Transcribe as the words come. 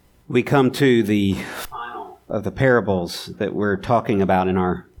We come to the final of the parables that we're talking about in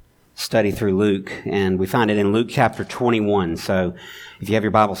our study through Luke, and we find it in Luke chapter 21. So if you have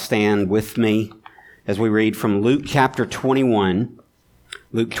your Bible, stand with me as we read from Luke chapter 21,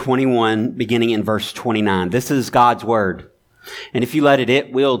 Luke 21, beginning in verse 29. This is God's word, and if you let it,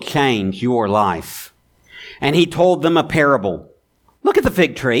 it will change your life. And he told them a parable. Look at the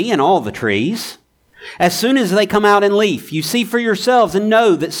fig tree and all the trees. As soon as they come out in leaf, you see for yourselves and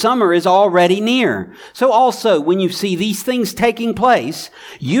know that summer is already near. So also, when you see these things taking place,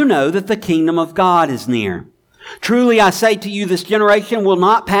 you know that the kingdom of God is near. Truly, I say to you, this generation will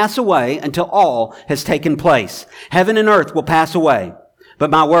not pass away until all has taken place. Heaven and earth will pass away, but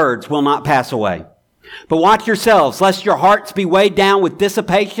my words will not pass away. But watch yourselves, lest your hearts be weighed down with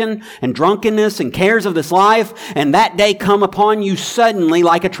dissipation and drunkenness and cares of this life, and that day come upon you suddenly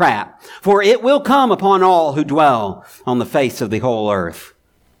like a trap. For it will come upon all who dwell on the face of the whole earth.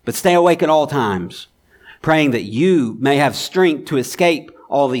 But stay awake at all times, praying that you may have strength to escape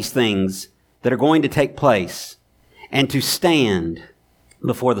all these things that are going to take place, and to stand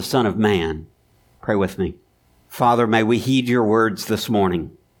before the Son of Man. Pray with me. Father, may we heed your words this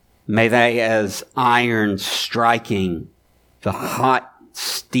morning. May they, as iron striking the hot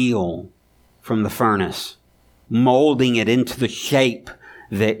steel from the furnace, molding it into the shape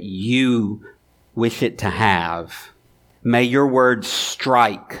that you wish it to have. May your words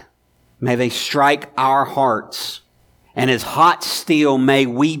strike. May they strike our hearts. And as hot steel, may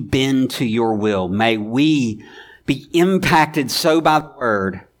we bend to your will. May we be impacted so by the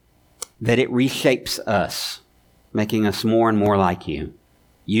word that it reshapes us, making us more and more like you.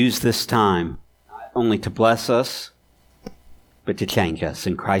 Use this time not only to bless us, but to change us.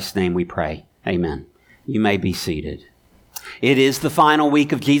 In Christ's name we pray. Amen. You may be seated. It is the final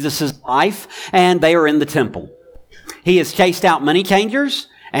week of Jesus' life, and they are in the temple. He has chased out money changers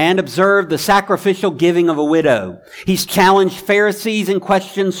and observed the sacrificial giving of a widow. He's challenged Pharisees and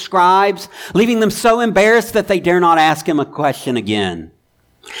questioned scribes, leaving them so embarrassed that they dare not ask him a question again.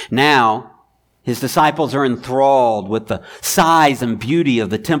 Now, his disciples are enthralled with the size and beauty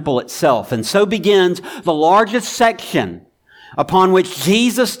of the temple itself. And so begins the largest section upon which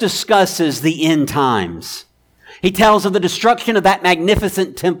Jesus discusses the end times. He tells of the destruction of that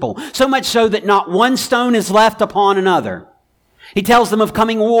magnificent temple, so much so that not one stone is left upon another. He tells them of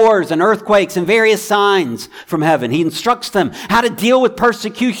coming wars and earthquakes and various signs from heaven. He instructs them how to deal with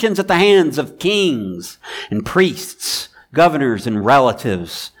persecutions at the hands of kings and priests, governors and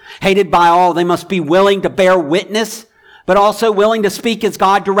relatives. Hated by all, they must be willing to bear witness, but also willing to speak as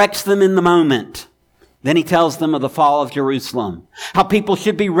God directs them in the moment. Then he tells them of the fall of Jerusalem, how people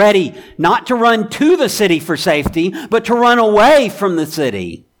should be ready not to run to the city for safety, but to run away from the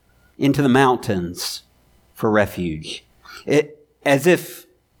city into the mountains for refuge. As if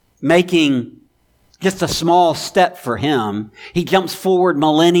making just a small step for him, he jumps forward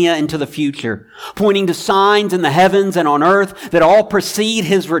millennia into the future, pointing to signs in the heavens and on earth that all precede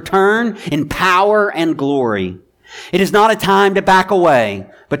his return in power and glory. It is not a time to back away,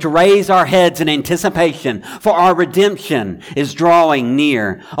 but to raise our heads in anticipation, for our redemption is drawing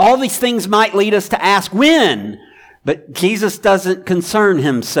near. All these things might lead us to ask when, but Jesus doesn't concern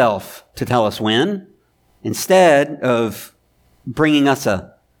himself to tell us when. Instead of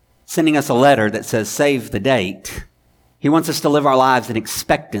sending us a letter that says, save the date, he wants us to live our lives in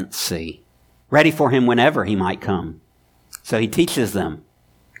expectancy, ready for him whenever he might come. So he teaches them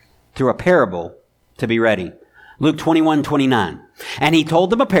through a parable to be ready. Luke 21:29. And he told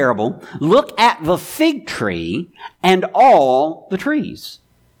them a parable. Look at the fig tree and all the trees.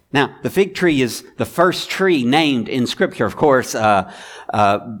 Now, the fig tree is the first tree named in Scripture. Of course, Adam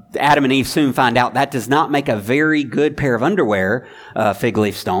and Eve soon find out that does not make a very good pair of underwear, fig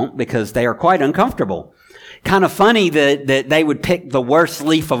leaves don't, because they are quite uncomfortable. Kind of funny that they would pick the worst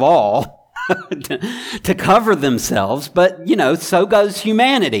leaf of all to cover themselves, but, so goes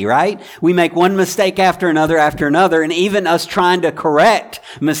humanity, right? We make one mistake after another, and even us trying to correct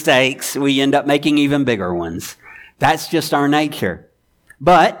mistakes, we end up making even bigger ones. That's just our nature.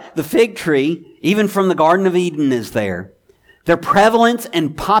 But the fig tree, even from the Garden of Eden, is there. Their prevalence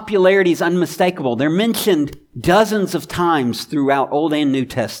and popularity is unmistakable. They're mentioned dozens of times throughout Old and New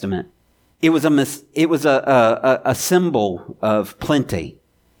Testament. It was a symbol of plenty.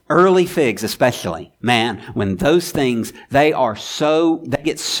 Early figs especially. Man, when those things, they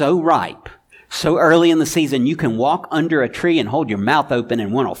get so ripe, so early in the season, you can walk under a tree and hold your mouth open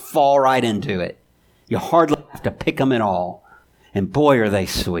and one will fall right into it. You hardly have to pick them at all. And boy, are they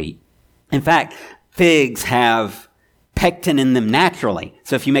sweet. In fact, figs have pectin in them naturally.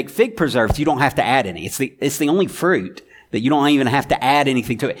 So if you make fig preserves, you don't have to add any. It's the only fruit that you don't even have to add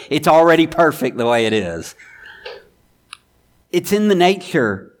anything to it. It's already perfect the way it is. It's in the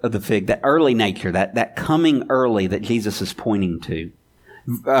nature of the fig, that early nature, that coming early that Jesus is pointing to.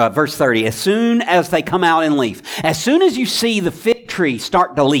 Verse 30, as soon as they come out in leaf, as soon as you see the fig tree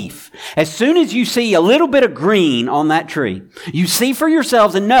start to leaf, as soon as you see a little bit of green on that tree, you see for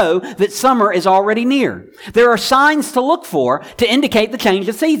yourselves and know that summer is already near. There are signs to look for to indicate the change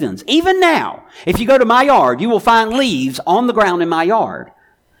of seasons. Even now, if you go to my yard, you will find leaves on the ground in my yard.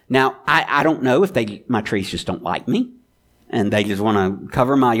 Now, I don't know if my trees just don't like me and they just want to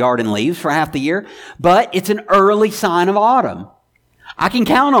cover my yard in leaves for half the year, but it's an early sign of autumn. I can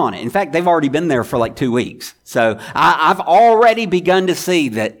count on it. In fact, they've already been there for like 2 weeks. So I've already begun to see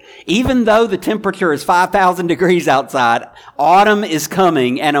that even though the temperature is 5,000 degrees outside, autumn is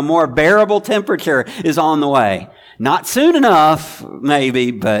coming and a more bearable temperature is on the way. Not soon enough, maybe,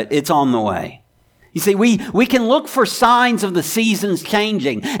 but it's on the way. You see, we can look for signs of the seasons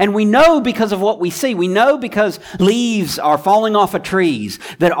changing, and we know because of what we see. We know because leaves are falling off of trees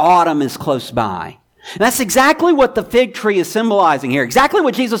that autumn is close by. That's exactly what the fig tree is symbolizing here. Exactly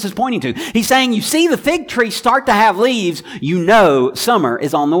what Jesus is pointing to. He's saying, you see the fig tree start to have leaves, you know summer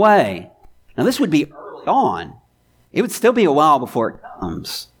is on the way. Now this would be early on. It would still be a while before it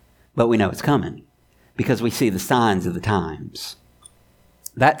comes, but we know it's coming because we see the signs of the times.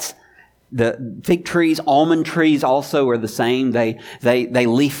 That's the fig trees. Almond trees also are the same. They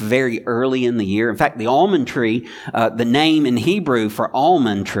leaf very early in the year. In fact, the almond tree, the name in Hebrew for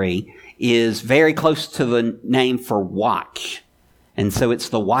almond tree is very close to the name for watch. And so it's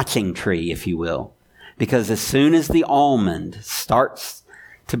the watching tree, if you will. Because as soon as the almond starts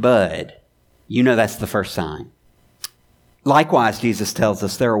to bud, you know that's the first sign. Likewise, Jesus tells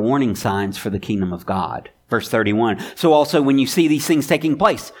us there are warning signs for the kingdom of God. Verse 31, so also when you see these things taking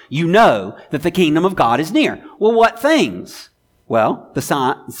place, you know that the kingdom of God is near. Well, what things? Well, the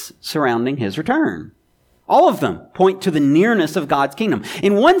signs surrounding his return. All of them point to the nearness of God's kingdom.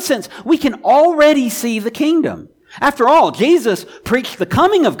 In one sense, we can already see the kingdom. After all, Jesus preached the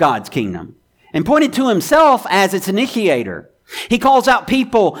coming of God's kingdom and pointed to himself as its initiator. He calls out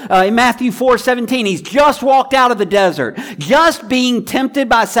people in Matthew 4:17. He's just walked out of the desert, just being tempted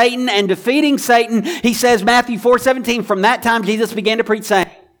by Satan and defeating Satan. He says, Matthew 4:17, from that time Jesus began to preach saying,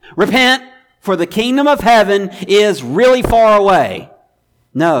 repent, for the kingdom of heaven is really far away.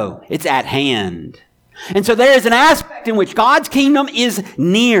 No, it's at hand. And so there is an aspect in which God's kingdom is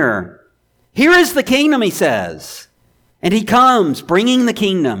near. Here is the kingdom, he says. And he comes bringing the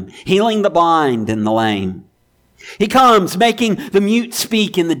kingdom, healing the blind and the lame. He comes making the mute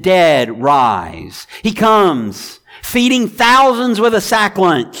speak and the dead rise. He comes feeding thousands with a sack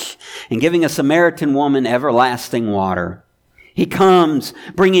lunch and giving a Samaritan woman everlasting water. He comes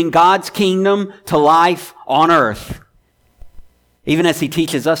bringing God's kingdom to life on earth. Even as he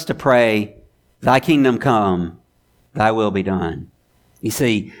teaches us to pray, thy kingdom come, thy will be done. You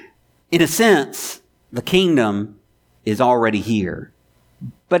see, in a sense, the kingdom is already here.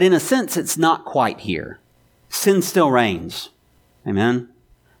 But in a sense, it's not quite here. Sin still reigns. Amen?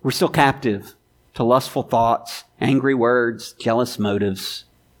 We're still captive to lustful thoughts, angry words, jealous motives.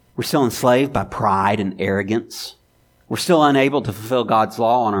 We're still enslaved by pride and arrogance. We're still unable to fulfill God's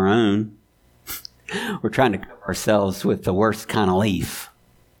law on our own. We're trying to cover ourselves with the worst kind of leaf.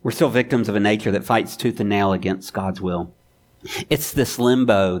 We're still victims of a nature that fights tooth and nail against God's will. It's this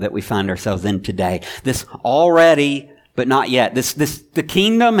limbo that we find ourselves in today. This already, but not yet. The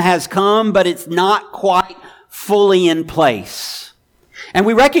kingdom has come, but it's not quite fully in place. And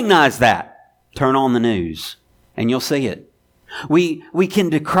we recognize that. Turn on the news and you'll see it. We can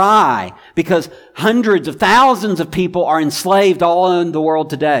decry because hundreds of thousands of people are enslaved all in the world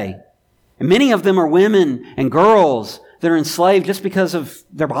today. And many of them are women and girls that are enslaved just because of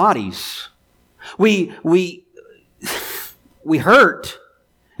their bodies. We hurt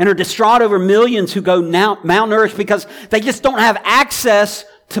and are distraught over millions who go now malnourished because they just don't have access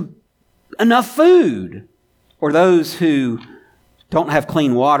to enough food. Or those who don't have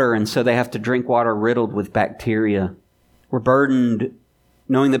clean water and so they have to drink water riddled with bacteria. We're burdened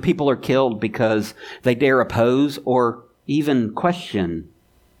knowing that people are killed because they dare oppose or even question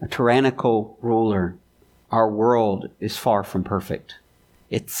a tyrannical ruler. Our world is far from perfect.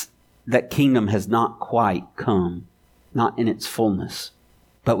 That kingdom has not quite come, not in its fullness,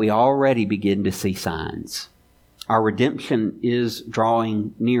 but we already begin to see signs. Our redemption is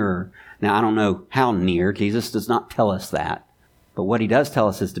drawing nearer. Now, I don't know how near. Jesus does not tell us that. But what he does tell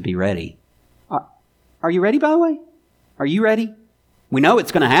us is to be ready. Are you ready, by the way? Are you ready? We know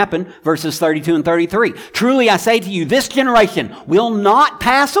it's going to happen, verses 32 and 33. Truly I say to you, this generation will not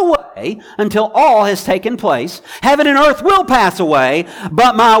pass away until all has taken place. Heaven and earth will pass away,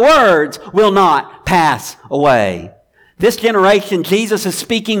 but my words will not pass away. This generation, Jesus is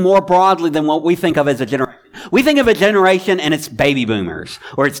speaking more broadly than what we think of as a generation. We think of a generation and it's baby boomers,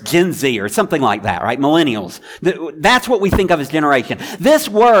 or it's Gen Z, or something like that, right? Millennials. That's what we think of as generation. This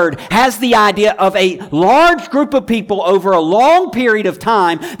word has the idea of a large group of people over a long period of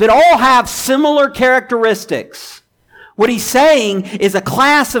time that all have similar characteristics. What he's saying is a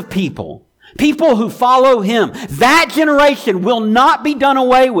class of people who follow him. That generation will not be done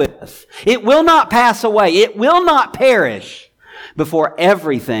away with. It will not pass away. It will not perish before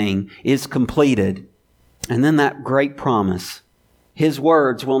everything is completed. And then that great promise, his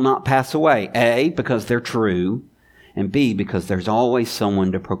words will not pass away. A, because they're true, and B, because there's always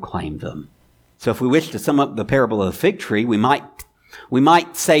someone to proclaim them. So if we wish to sum up the parable of the fig tree, we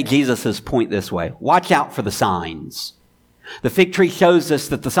might say Jesus' point this way. Watch out for the signs. The fig tree shows us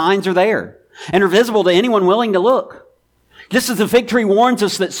that the signs are there and are visible to anyone willing to look. Just as the fig tree warns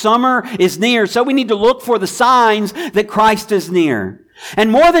us that summer is near, so we need to look for the signs that Christ is near.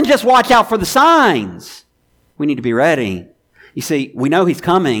 And more than just watch out for the signs, we need to be ready. You see, we know he's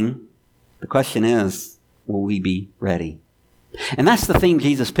coming. The question is, will we be ready? And that's the theme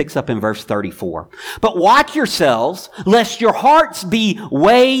Jesus picks up in verse 34. But watch yourselves, lest your hearts be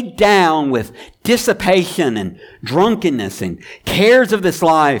weighed down with dissipation and drunkenness and cares of this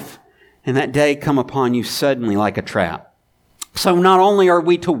life, and that day come upon you suddenly like a trap. So not only are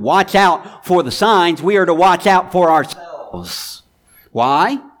we to watch out for the signs, we are to watch out for ourselves.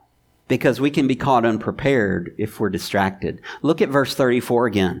 Why? Because we can be caught unprepared if we're distracted. Look at verse 34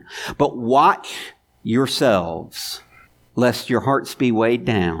 again. But watch yourselves, lest your hearts be weighed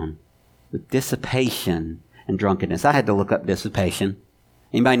down with dissipation and drunkenness. I had to look up dissipation.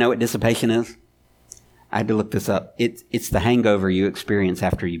 Anybody know what dissipation is? I had to look this up. It's the hangover you experience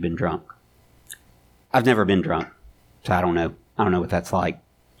after you've been drunk. I've never been drunk, so I don't know. I don't know what that's like.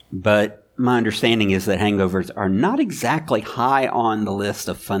 But my understanding is that hangovers are not exactly high on the list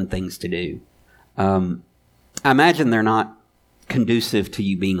of fun things to do. I imagine they're not conducive to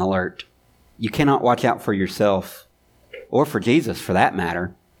you being alert. You cannot watch out for yourself, or for Jesus for that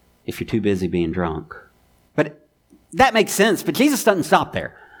matter, if you're too busy being drunk. But that makes sense, but Jesus doesn't stop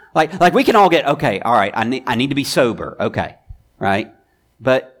there. Like we can all get, okay, all right, I need to be sober, okay, right?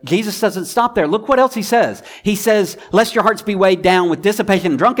 But Jesus doesn't stop there. Look what else he says. He says, lest your hearts be weighed down with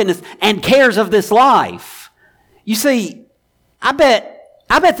dissipation and drunkenness and cares of this life. You see, I bet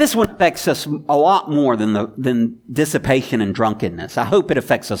this one affects us a lot more than dissipation and drunkenness. I hope it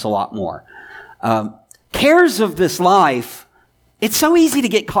affects us a lot more. Cares of this life, it's so easy to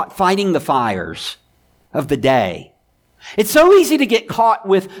get caught fighting the fires of the day. It's so easy to get caught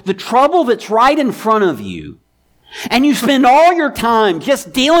with the trouble that's right in front of you. And you spend all your time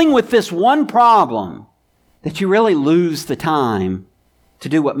just dealing with this one problem that you really lose the time to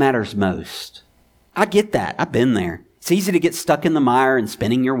do what matters most. I get that. I've been there. It's easy to get stuck in the mire and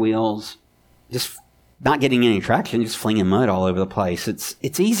spinning your wheels, just not getting any traction, just flinging mud all over the place.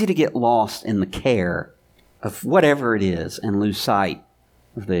 It's easy to get lost in the care of whatever it is and lose sight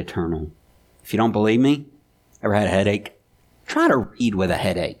of the eternal. If you don't believe me, ever had a headache? Try to read with a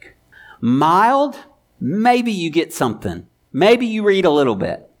headache. Mild, maybe you get something. Maybe you read a little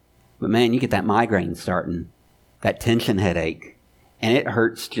bit. But man, you get that migraine starting, that tension headache, and it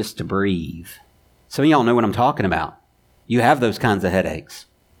hurts just to breathe. Some of y'all know what I'm talking about. You have those kinds of headaches.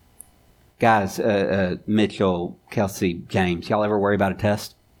 Guys, Mitchell, Kelsey, James, y'all ever worry about a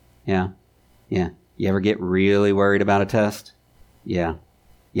test? Yeah. You ever get really worried about a test? Yeah,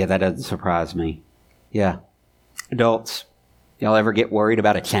 that doesn't surprise me. Yeah. Adults, y'all ever get worried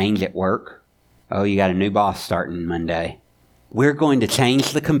about a change at work? Oh, you got a new boss starting Monday. We're going to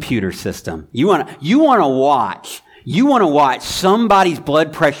change the computer system. You want to watch somebody's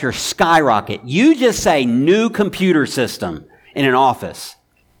blood pressure skyrocket. You just say new computer system in an office.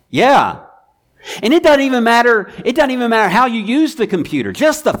 Yeah. And it doesn't even matter how you use the computer.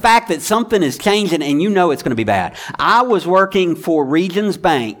 Just the fact that something is changing and you know it's going to be bad. I was working for Regions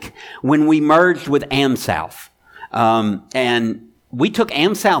Bank when we merged with AmSouth. And we took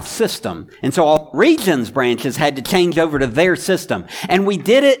AmSouth's system. And so all Regions branches had to change over to their system. And we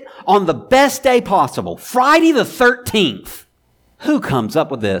did it on the best day possible. Friday the 13th. Who comes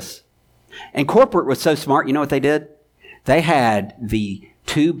up with this? And corporate was so smart. You know what they did? They had the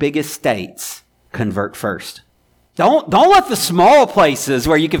two biggest states convert first. Don't let the small places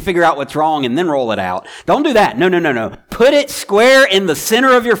where you can figure out what's wrong and then roll it out. Don't do that. No. Put it square in the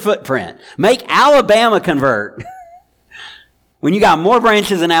center of your footprint. Make Alabama convert. when you got more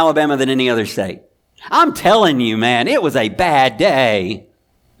branches in Alabama than any other state. I'm telling you, man, it was a bad day.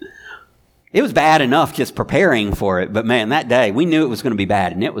 It was bad enough just preparing for it, but man, that day, we knew it was going to be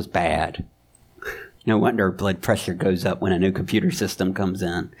bad, and it was bad. No wonder blood pressure goes up when a new computer system comes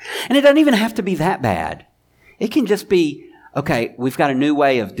in. And it doesn't even have to be that bad. It can just be, okay, we've got a new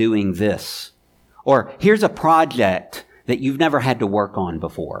way of doing this. Or here's a project that you've never had to work on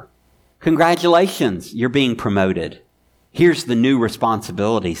before. Congratulations, you're being promoted. Here's the new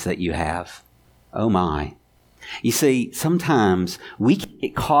responsibilities that you have. Oh my. You see, sometimes we can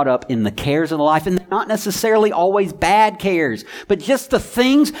get caught up in the cares of life, and they're not necessarily always bad cares, but just the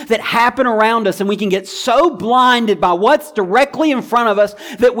things that happen around us, and we can get so blinded by what's directly in front of us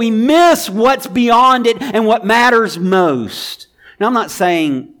that we miss what's beyond it and what matters most. Now, I'm not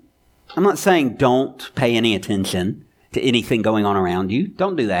saying don't pay any attention to anything going on around you.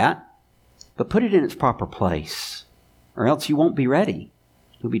 Don't do that. But put it in its proper place, or else you won't be ready.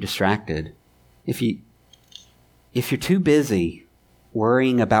 You'll be distracted. If you're too busy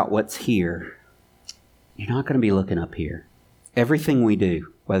worrying about what's here, you're not going to be looking up here. Everything we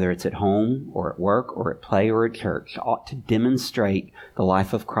do, whether it's at home or at work or at play or at church, ought to demonstrate the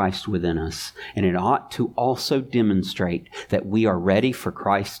life of Christ within us. And it ought to also demonstrate that we are ready for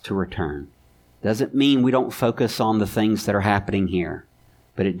Christ to return. Doesn't mean we don't focus on the things that are happening here,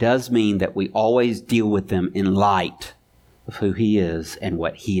 but it does mean that we always deal with them in light of who He is and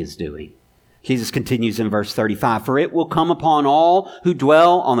what He is doing. Jesus continues in verse 35, "For it will come upon all who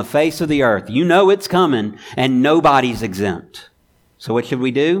dwell on the face of the earth." You know it's coming, and nobody's exempt. So what should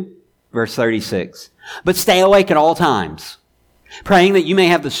we do? Verse 36, "But stay awake at all times, praying that you may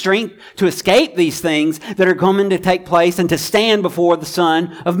have the strength to escape these things that are coming to take place and to stand before the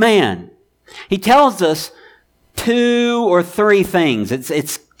Son of Man." He tells us two or three things.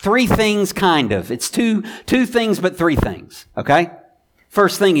 It's three things, kind of. It's two things, but three things, okay?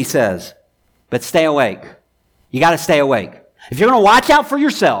 First thing he says, but stay awake. You got to stay awake. If you're going to watch out for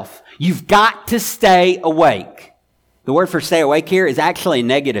yourself, you've got to stay awake. The word for stay awake here is actually a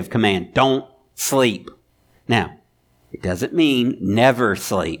negative command. Don't sleep. Now, it doesn't mean never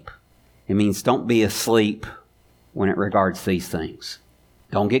sleep. It means don't be asleep when it regards these things.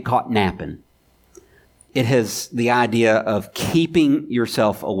 Don't get caught napping. It has the idea of keeping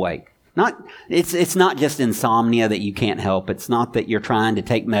yourself awake. It's not just insomnia that you can't help. It's not that you're trying to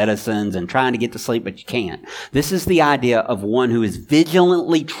take medicines and trying to get to sleep, but you can't. This is the idea of one who is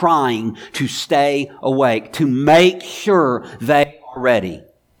vigilantly trying to stay awake, to make sure they are ready.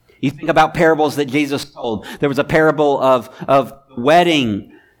 You think about parables that Jesus told. There was a parable of wedding.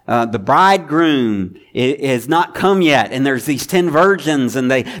 The bridegroom has not come yet, and there's these 10 virgins, and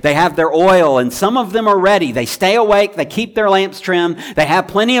they have their oil, and some of them are ready. They stay awake, they keep their lamps trimmed, they have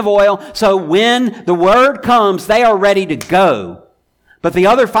plenty of oil, so when the word comes, they are ready to go. But the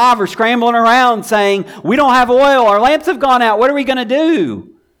other 5 are scrambling around saying, "We don't have oil, our lamps have gone out, what are we going to do?"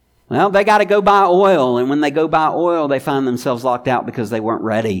 Well, they got to go buy oil, and when they go buy oil, they find themselves locked out because they weren't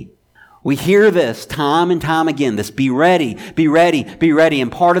ready. We hear this time and time again, this be ready, be ready, be ready.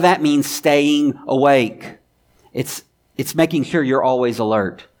 And part of that means staying awake. It's making sure you're always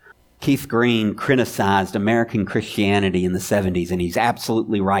alert. Keith Green criticized American Christianity in the 70s, and he's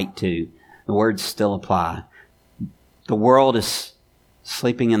absolutely right too. The words still apply. The world is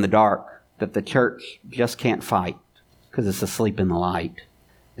sleeping in the dark that the church just can't fight because it's asleep in the light.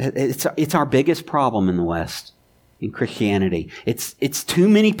 It's our biggest problem in the West. In Christianity, it's too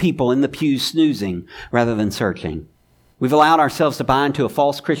many people in the pews snoozing rather than searching. We've allowed ourselves to buy into a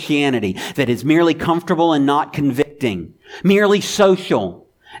false Christianity that is merely comfortable and not convicting, merely social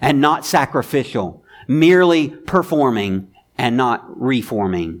and not sacrificial, merely performing and not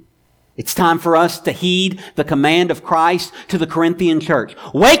reforming. It's time for us to heed the command of Christ to the Corinthian church.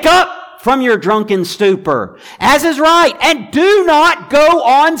 Wake up from your drunken stupor, as is right, and do not go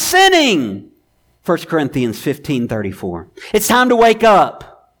on sinning. 1 Corinthians 15:34. It's time to wake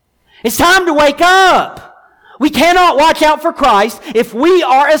up. It's time to wake up. We cannot watch out for Christ if we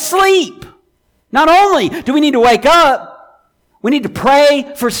are asleep. Not only do we need to wake up, we need to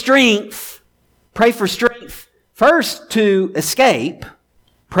pray for strength. Pray for strength. First, to escape,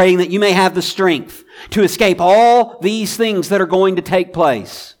 praying that you may have the strength to escape all these things that are going to take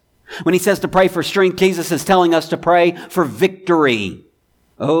place. When he says to pray for strength, Jesus is telling us to pray for victory.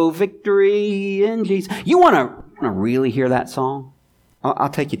 Oh, victory in Jesus. You want to really hear that song? I'll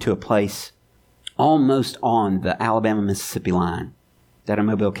take you to a place almost on the Alabama-Mississippi line. It's out of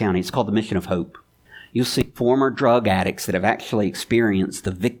Mobile County. It's called the Mission of Hope. You'll see former drug addicts that have actually experienced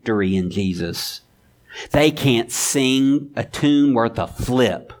the victory in Jesus. They can't sing a tune worth a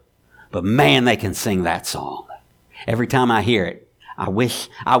flip, but man, they can sing that song. Every time I hear it, I wish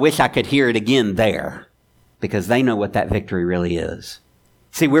I could hear it again there, because they know what that victory really is.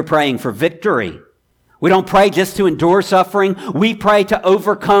 See, we're praying for victory. We don't pray just to endure suffering. We pray to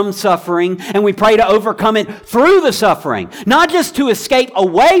overcome suffering, and we pray to overcome it through the suffering. Not just to escape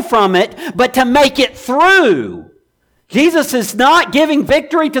away from it, but to make it through. Jesus is not giving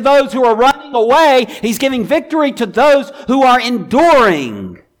victory to those who are running away. He's giving victory to those who are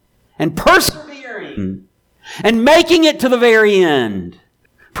enduring and persevering and making it to the very end.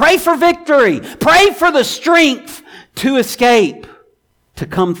 Pray for victory. Pray for the strength to escape, to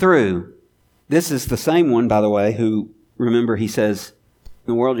come through. This is the same one, by the way, who, remember, he says,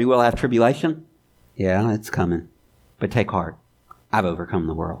 in the world you will have tribulation. Yeah, it's coming. But take heart. I've overcome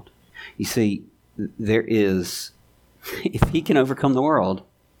the world. You see, there is, if he can overcome the world,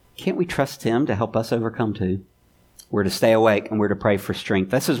 can't we trust him to help us overcome too? We're to stay awake and we're to pray for strength.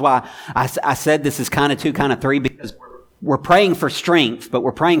 This is why I said this is kind of two, kind of three, because we're praying for strength, but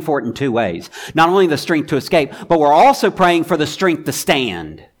we're praying for it in two ways. Not only the strength to escape, but we're also praying for the strength to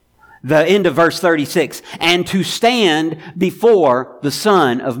stand. The end of verse 36, and to stand before the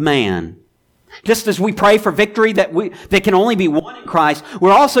Son of Man. Just as we pray for victory that can only be won in Christ,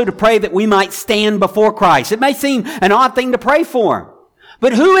 we're also to pray that we might stand before Christ. It may seem an odd thing to pray for,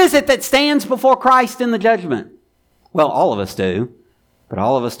 but who is it that stands before Christ in the judgment? Well, all of us do, but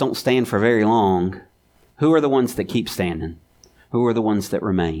all of us don't stand for very long. Who are the ones that keep standing? Who are the ones that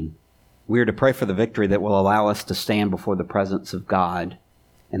remain? We're to pray for the victory that will allow us to stand before the presence of God.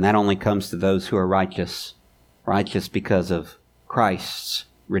 And that only comes to those who are righteous. Righteous because of Christ's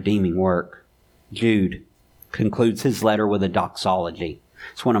redeeming work. Jude concludes his letter with a doxology.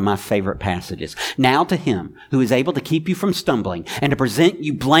 It's one of my favorite passages. Now to him who is able to keep you from stumbling and to present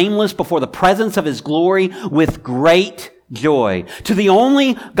you blameless before the presence of his glory with great joy. To the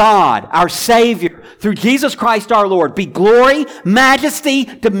only God, our Savior, through Jesus Christ our Lord, be glory, majesty,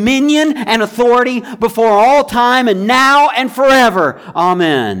 dominion, and authority before all time and now and forever.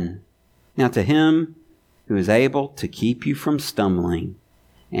 Amen. Now to him who is able to keep you from stumbling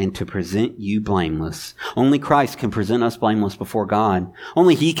and to present you blameless. Only Christ can present us blameless before God.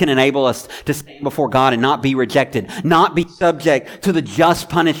 Only he can enable us to stand before God and not be rejected, not be subject to the just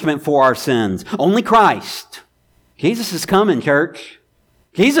punishment for our sins. Only Christ. Jesus is coming, church.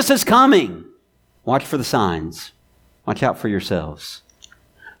 Jesus is coming. Watch for the signs. Watch out for yourselves.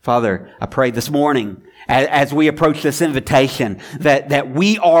 Father, I pray this morning as we approach this invitation that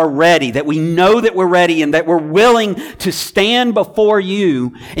we are ready, that we know that we're ready, and that we're willing to stand before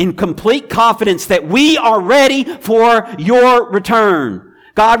you in complete confidence that we are ready for your return.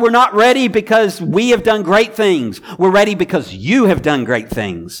 God, we're not ready because we have done great things. We're ready because you have done great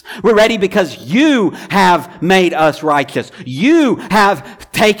things. We're ready because you have made us righteous. You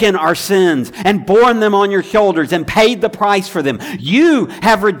have taken our sins and borne them on your shoulders and paid the price for them. You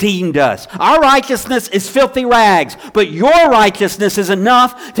have redeemed us. Our righteousness is filthy rags, but your righteousness is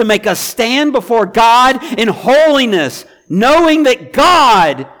enough to make us stand before God in holiness, knowing that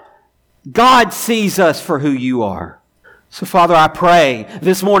God sees us for who you are. So, Father, I pray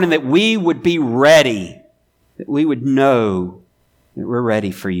this morning that we would be ready, that we would know that we're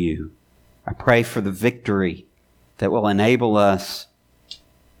ready for you. I pray for the victory that will enable us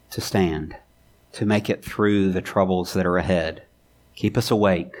to stand, to make it through the troubles that are ahead. Keep us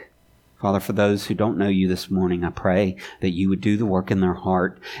awake. Father, for those who don't know you this morning, I pray that you would do the work in their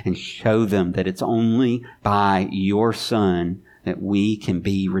heart and show them that it's only by your Son that we can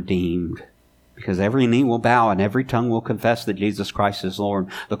be redeemed. Because every knee will bow and every tongue will confess that Jesus Christ is Lord.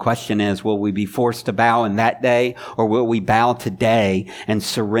 The question is, will we be forced to bow in that day, or will we bow today and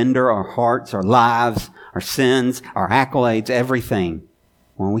surrender our hearts, our lives, our sins, our accolades, everything,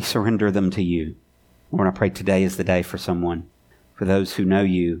 when we surrender them to you? Lord, I pray today is the day for someone. For those who know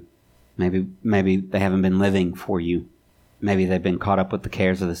you, maybe they haven't been living for you. Maybe they've been caught up with the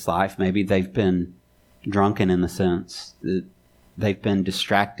cares of this life. Maybe they've been drunken in the sense that they've been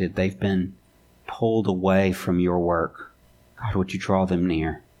distracted. They've been pulled away from your work. God, would you draw them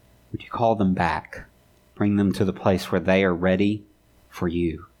near? Would you call them back? Bring them to the place where they are ready for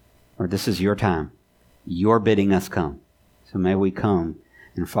you. Lord, this is your time. You're bidding us come. So may we come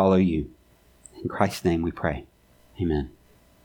and follow you. In Christ's name we pray. Amen.